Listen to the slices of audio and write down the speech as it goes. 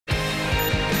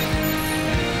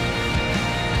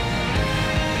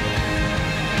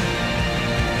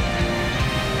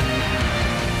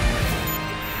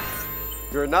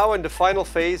We are now in the final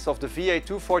phase of the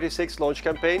VA246 launch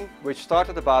campaign, which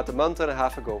started about a month and a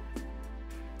half ago.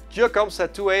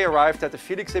 GeoCommSat 2A arrived at the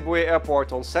Félix Éboué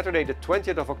airport on Saturday the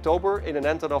 20th of October in an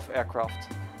Antonov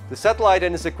aircraft. The satellite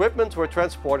and its equipment were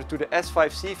transported to the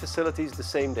S5C facilities the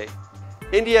same day.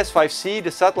 In the S5C,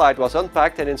 the satellite was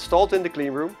unpacked and installed in the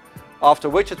clean room, after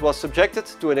which it was subjected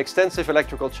to an extensive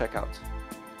electrical checkout.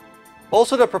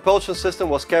 Also, the propulsion system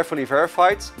was carefully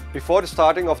verified before the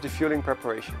starting of the fueling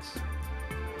preparations.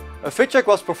 A fit check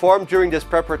was performed during this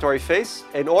preparatory phase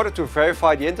in order to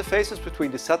verify the interfaces between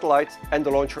the satellite and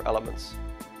the launcher elements.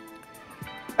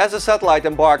 As the satellite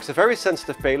embarks a very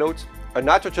sensitive payload, a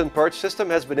nitrogen purge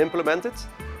system has been implemented,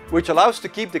 which allows to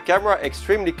keep the camera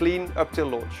extremely clean up till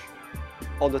launch.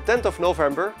 On the 10th of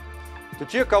November, the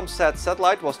GeoCommSat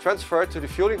satellite was transferred to the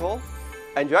fueling hall,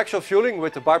 and the actual fueling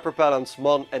with the bipropellants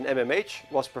MON and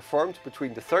MMH was performed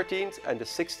between the 13th and the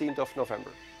 16th of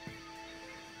November.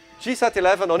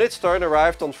 GSat-11 on its turn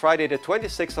arrived on Friday the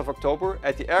 26th of October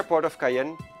at the airport of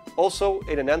Cayenne, also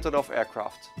in an Antonov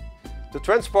aircraft. The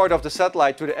transport of the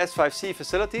satellite to the S5C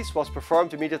facilities was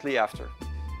performed immediately after.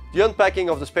 The unpacking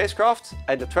of the spacecraft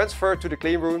and the transfer to the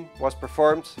clean room was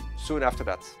performed soon after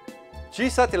that.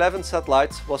 GSat-11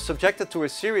 satellite was subjected to a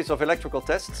series of electrical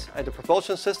tests and the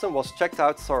propulsion system was checked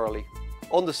out thoroughly.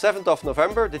 On the 7th of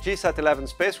November, the GSat-11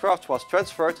 spacecraft was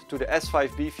transferred to the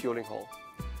S5B fueling hall.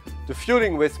 The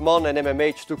fueling with MON and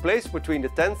MMH took place between the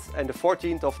 10th and the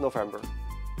 14th of November.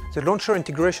 The launcher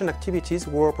integration activities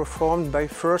were performed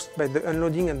first by the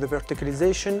unloading and the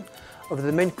verticalization of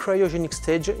the main cryogenic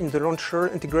stage in the launcher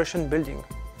integration building,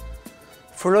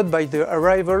 followed by the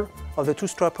arrival of the two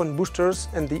strap-on boosters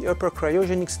and the upper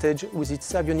cryogenic stage with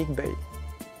its avionic bay.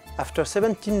 After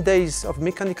 17 days of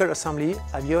mechanical assembly,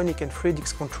 avionic and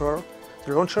fluidics control,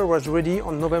 the launcher was ready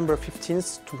on November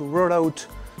 15th to roll out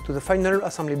to the final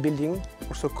assembly building,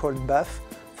 also called BAF,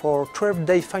 for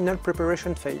 12-day final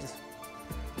preparation phase.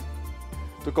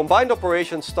 The combined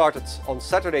operation started on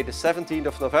Saturday the 17th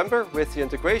of November with the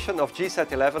integration of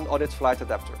GSat-11 on its flight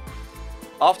adapter.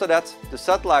 After that, the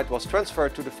satellite was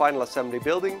transferred to the final assembly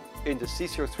building in the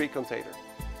CCO3 container.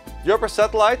 The upper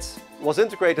satellite was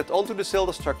integrated onto the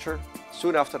cylinder structure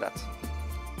soon after that.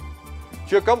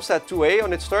 GeoCommSat 2A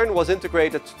on its turn was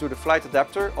integrated to the flight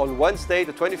adapter on Wednesday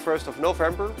the 21st of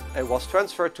November and was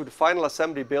transferred to the final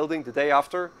assembly building the day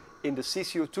after in the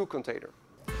CCO2 container.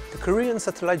 The Korean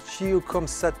satellite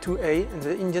GeoCommSat 2A and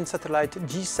the Indian satellite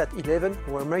GSat-11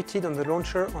 were mated on the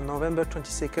launcher on November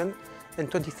 22nd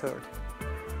and 23rd.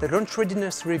 The Launch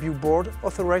Readiness Review Board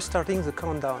authorized starting the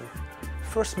countdown.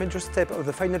 First major step of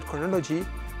the final chronology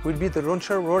will be the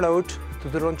launcher rollout to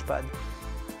the launch pad.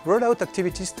 Rollout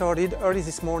activity started early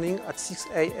this morning at 6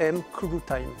 AM Kourou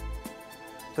time.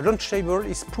 The launch table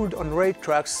is pulled on rail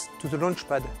tracks to the launch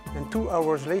pad, and 2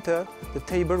 hours later the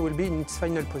table will be in its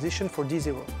final position for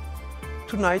D0.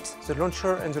 Tonight, the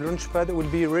launcher and the launch pad will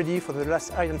be ready for the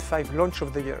last Ariane 5 launch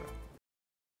of the year.